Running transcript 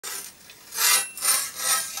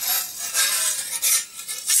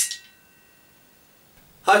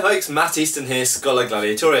Hi folks, Matt Easton here, Scholar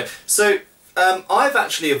Gladiatoria. So, I've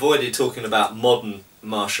actually avoided talking about modern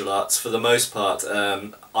martial arts for the most part,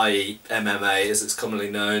 i.e. MMA as it's commonly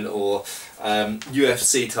known, or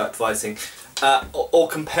UFC type fighting, or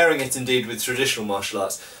comparing it indeed with traditional martial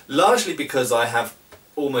arts, largely because I have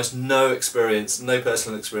almost no experience, no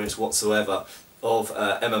personal experience whatsoever of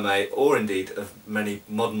MMA or indeed of many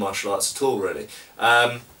modern martial arts at all really.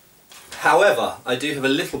 However, I do have a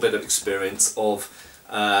little bit of experience of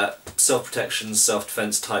self-protection,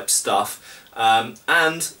 self-defense type stuff,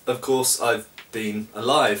 and of course I've been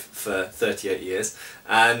alive for 38 years,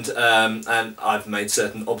 and I've made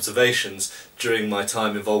certain observations during my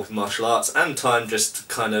time involved with martial arts and time just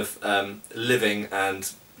kind of living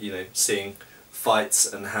and seeing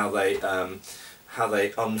fights and how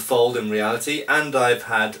they unfold in reality. And I've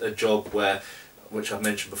had a job which I've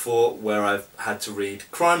mentioned before, where I've had to read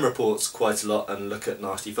crime reports quite a lot and look at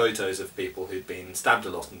nasty photos of people who'd been stabbed a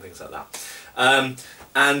lot and things like that.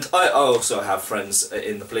 And I also have friends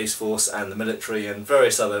in the police force and the military and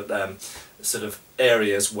various other sort of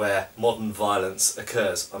areas where modern violence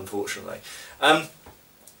occurs, unfortunately.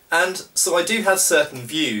 And so I do have certain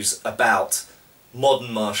views about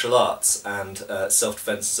modern martial arts and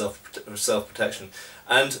self-defense and self-protection.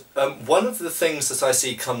 And one of the things that I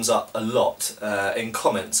see comes up a lot in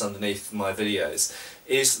comments underneath my videos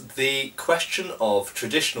is the question of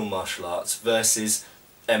traditional martial arts versus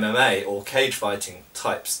MMA or cage fighting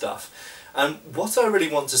type stuff. And what I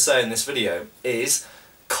really want to say in this video is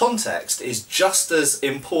context is just as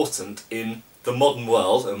important in the modern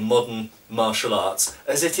world and modern martial arts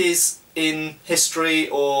as it is in history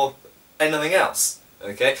or anything else.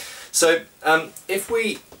 Okay, so if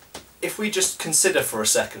we just consider for a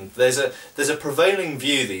second, there's a prevailing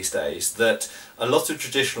view these days that a lot of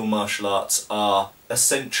traditional martial arts are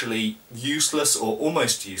essentially useless or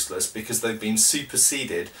almost useless because they've been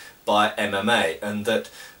superseded by MMA, and that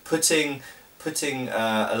putting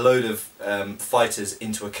a load of fighters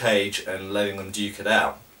into a cage and letting them duke it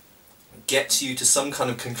out gets you to some kind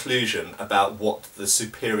of conclusion about what the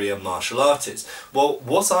superior martial art is. Well,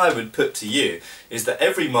 what I would put to you is that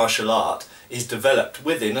every martial art is developed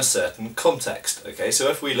within a certain context. Okay, so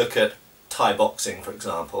if we look at Thai boxing, for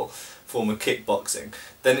example, form of kickboxing,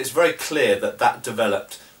 then it's very clear that that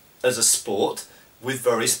developed as a sport with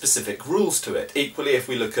very specific rules to it. Equally, if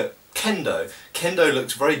we look at Kendo, Kendo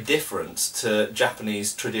looks very different to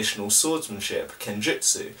Japanese traditional swordsmanship,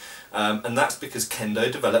 Kenjutsu, and that's because Kendo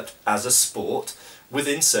developed as a sport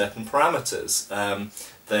within certain parameters.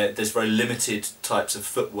 There's very limited types of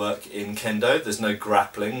footwork in Kendo. There's no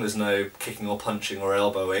grappling, there's no kicking or punching or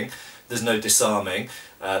elbowing, there's no disarming,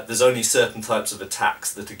 there's only certain types of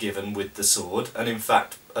attacks that are given with the sword, and in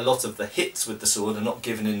fact a lot of the hits with the sword are not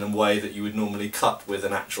given in the way that you would normally cut with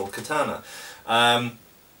an actual katana.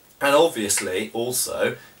 And obviously,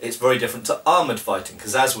 also, it's very different to armoured fighting,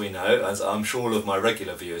 because as we know, as I'm sure all of my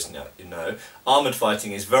regular viewers know, armoured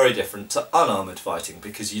fighting is very different to unarmoured fighting,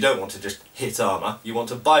 because you don't want to just hit armour, you want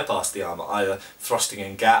to bypass the armour, either thrusting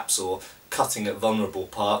in gaps or cutting at vulnerable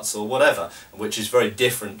parts or whatever, which is very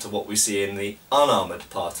different to what we see in the unarmoured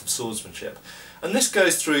part of swordsmanship. And this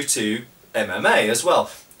goes through to MMA as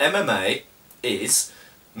well. MMA is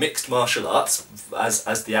mixed martial arts, as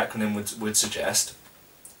the acronym would suggest,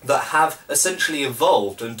 that have essentially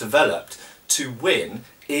evolved and developed to win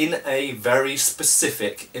in a very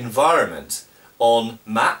specific environment, on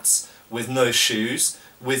mats, with no shoes,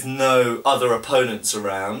 with no other opponents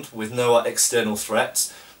around, with no external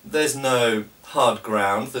threats. There's no hard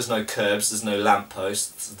ground, there's no curbs, there's no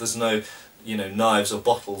lampposts, there's no knives or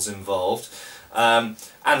bottles involved. And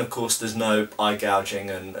of course there's no eye gouging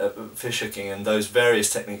and fish hooking and those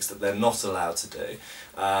various techniques that they're not allowed to do.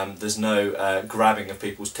 There's no grabbing of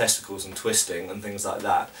people's testicles and twisting and things like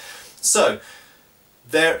that. So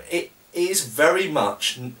it is very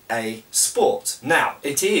much a sport. Now,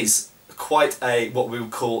 it is quite a what we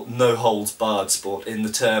would call no-holds-barred sport, in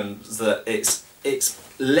the terms that it's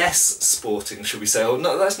less sporting, should we say? Oh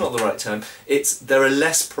no, that's not the right term. There are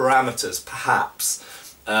less parameters perhaps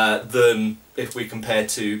than if we compare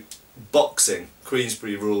to boxing,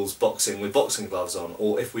 Queensberry rules boxing with boxing gloves on,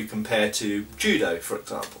 or if we compare to judo, for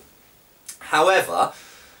example. However,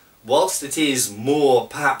 whilst it is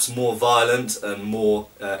perhaps more violent and more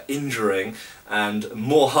injuring and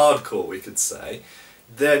more hardcore, we could say,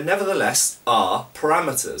 there nevertheless are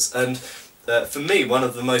parameters. And for me, one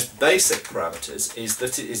of the most basic parameters is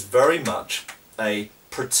that it is very much a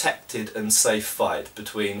protected and safe fight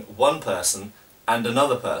between one person and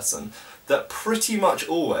another person that pretty much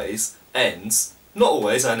always ends, not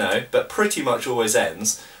always I know, but pretty much always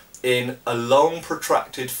ends in a long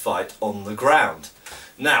protracted fight on the ground.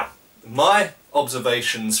 Now, my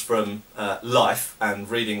observations from life and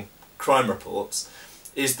reading crime reports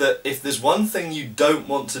is that if there's one thing you don't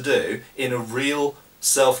want to do in a real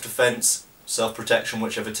self-defense, self-protection,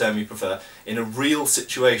 whichever term you prefer, in a real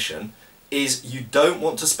situation, is you don't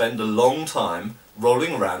want to spend a long time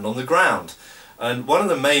rolling around on the ground. And one of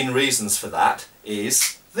the main reasons for that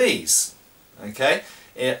is these, okay?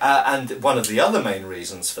 And one of the other main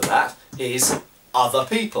reasons for that is other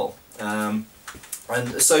people.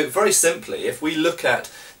 And so very simply, if we look at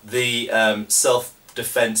the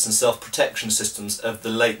self-defense and self-protection systems of the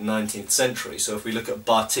late 19th century, so if we look at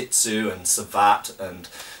Bartitsu and Savat and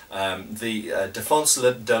the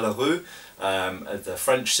Défense de la Rue, the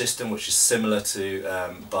French system, which is similar to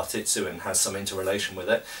Bartitsu and has some interrelation with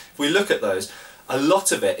it, if we look at those, a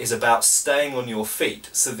lot of it is about staying on your feet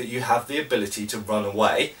so that you have the ability to run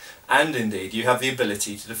away, and indeed you have the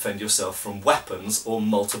ability to defend yourself from weapons or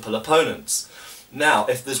multiple opponents. Now,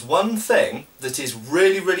 if there's one thing that is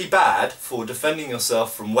really, really bad for defending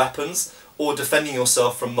yourself from weapons or defending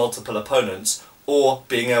yourself from multiple opponents or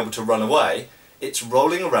being able to run away, it's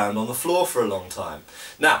rolling around on the floor for a long time.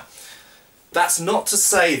 Now, that's not to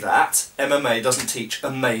say that MMA doesn't teach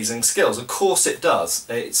amazing skills. Of course it does.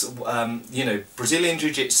 It's you know, Brazilian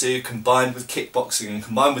Jiu-Jitsu combined with kickboxing and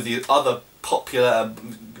combined with the other popular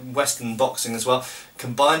Western boxing as well,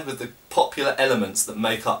 combined with the popular elements that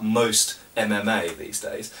make up most MMA these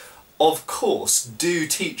days, of course do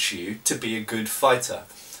teach you to be a good fighter.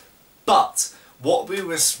 But what we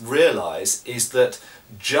must realise is that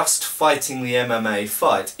just fighting the MMA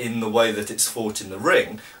fight in the way that it's fought in the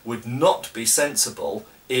ring would not be sensible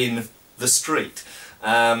in the street.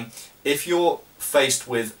 If you're faced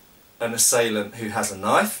with an assailant who has a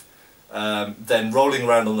knife, then rolling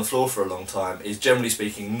around on the floor for a long time is, generally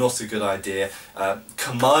speaking, not a good idea.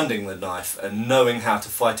 Commanding the knife and knowing how to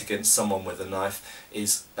fight against someone with a knife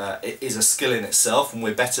is a skill in itself, and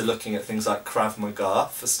we're better looking at things like Krav Maga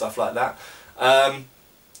for stuff like that.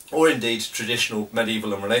 Or indeed traditional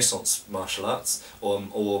medieval and Renaissance martial arts,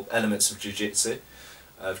 or elements of Jiu-Jitsu,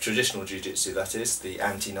 of traditional Jiu-Jitsu that is, the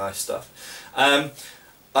anti-knife stuff.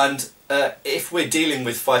 If we're dealing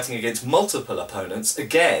with fighting against multiple opponents,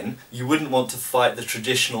 again, you wouldn't want to fight the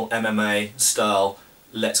traditional MMA style,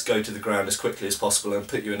 let's go to the ground as quickly as possible and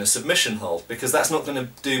put you in a submission hold, because that's not going to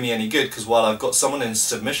do me any good, because while I've got someone in a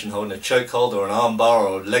submission hold, in a choke hold or an arm bar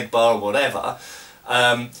or a leg bar or whatever,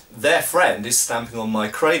 their friend is stamping on my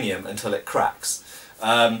cranium until it cracks.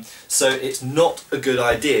 So it's not a good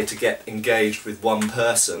idea to get engaged with one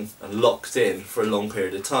person and locked in for a long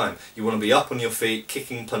period of time. You want to be up on your feet,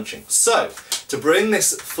 kicking, punching. So, to bring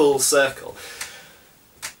this full circle,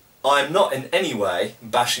 I'm not in any way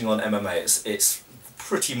bashing on MMA. It's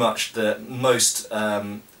pretty much the most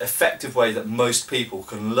effective way that most people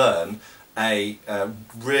can learn a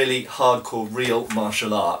really hardcore real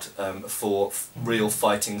martial art for real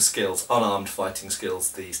fighting skills, unarmed fighting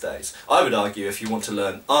skills these days. I would argue if you want to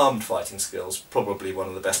learn armed fighting skills, probably one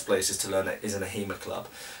of the best places to learn it is in a HEMA club.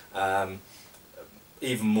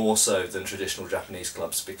 Even more so than traditional Japanese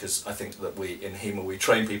clubs, because I think that in HEMA we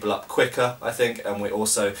train people up quicker, I think, and we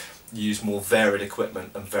also use more varied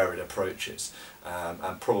equipment and varied approaches,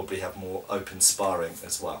 and probably have more open sparring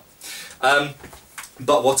as well.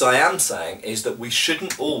 But what I am saying is that we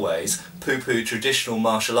shouldn't always poo-poo traditional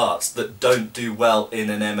martial arts that don't do well in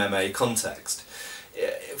an MMA context.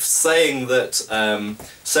 Saying that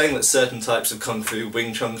certain types of Kung Fu,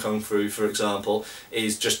 Wing Chun Kung Fu for example,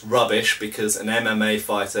 is just rubbish because an MMA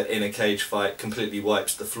fighter in a cage fight completely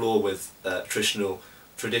wipes the floor with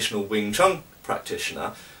traditional Wing Chun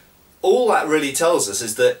practitioner, all that really tells us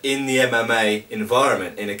is that in the MMA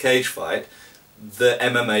environment, in a cage fight, the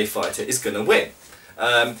MMA fighter is going to win.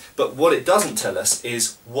 But what it doesn't tell us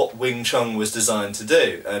is what Wing Chun was designed to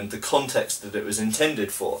do and the context that it was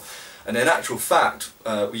intended for. And in actual fact,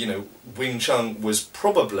 you know, Wing Chun was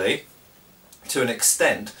probably, to an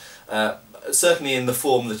extent, certainly in the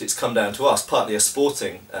form that it's come down to us, partly a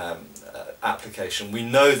sporting application. We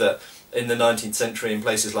know that in the 19th century in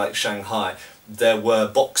places like Shanghai there were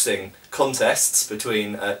boxing contests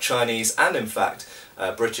between Chinese and in fact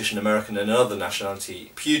British and American and other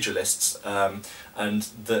nationality pugilists, and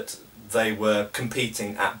that they were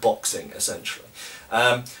competing at boxing essentially.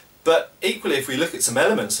 But equally, if we look at some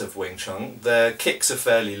elements of Wing Chun, their kicks are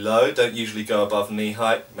fairly low, don't usually go above knee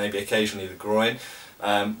height, maybe occasionally the groin,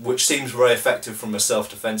 which seems very effective from a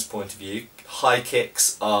self-defense point of view. High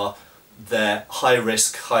kicks are their high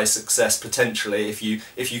risk, high success potentially. If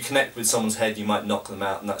you connect with someone's head, you might knock them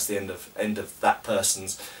out, and that's the end of that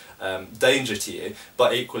person's danger to you,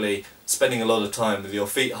 but equally spending a lot of time with your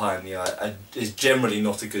feet high in the air is generally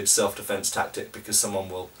not a good self-defense tactic, because someone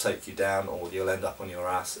will take you down or you'll end up on your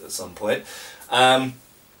ass at some point.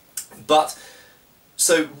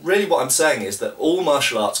 So really what I'm saying is that all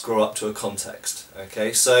martial arts grow up to a context.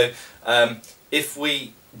 Okay, so if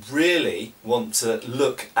we really want to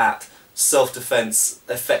look at self-defense,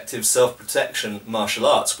 effective self-protection martial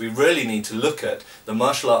arts, we really need to look at the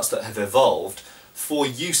martial arts that have evolved for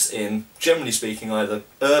use in, generally speaking, either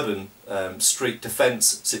urban street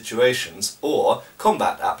defence situations or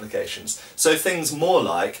combat applications. So things more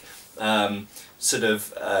like sort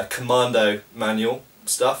of commando manual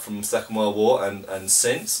stuff from the Second World War and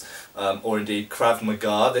since, or indeed Krav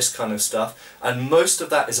Maga, this kind of stuff, and most of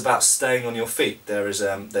that is about staying on your feet. There's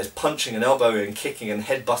punching and elbowing and kicking and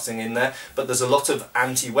headbutting in there, but there's a lot of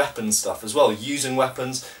anti-weapon stuff as well, using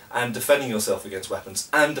weapons and defending yourself against weapons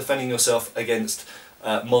and defending yourself against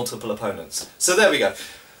multiple opponents. So there we go.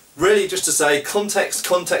 Really just to say, context,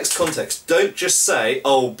 context, context. Don't just say,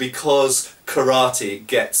 oh, because karate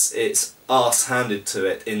gets its arse handed to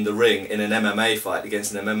it in the ring in an MMA fight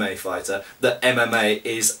against an MMA fighter, that MMA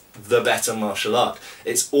is the better martial art.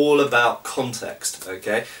 It's all about context,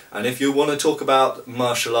 okay? And if you want to talk about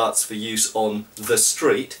martial arts for use on the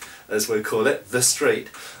street, as we call it, the street,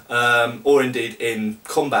 or indeed in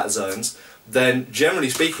combat zones, then generally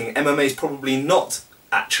speaking, MMA is probably not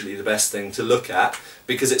actually the best thing to look at,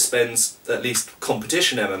 because it spends, at least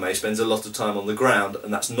competition MMA spends a lot of time on the ground,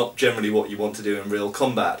 and that's not generally what you want to do in real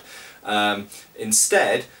combat.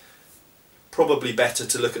 Instead, probably better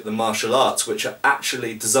to look at the martial arts, which are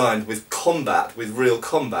actually designed with combat, with real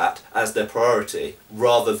combat as their priority,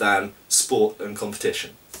 rather than sport and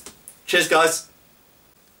competition. Cheers guys!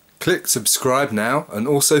 Click subscribe now and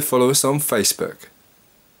also follow us on Facebook.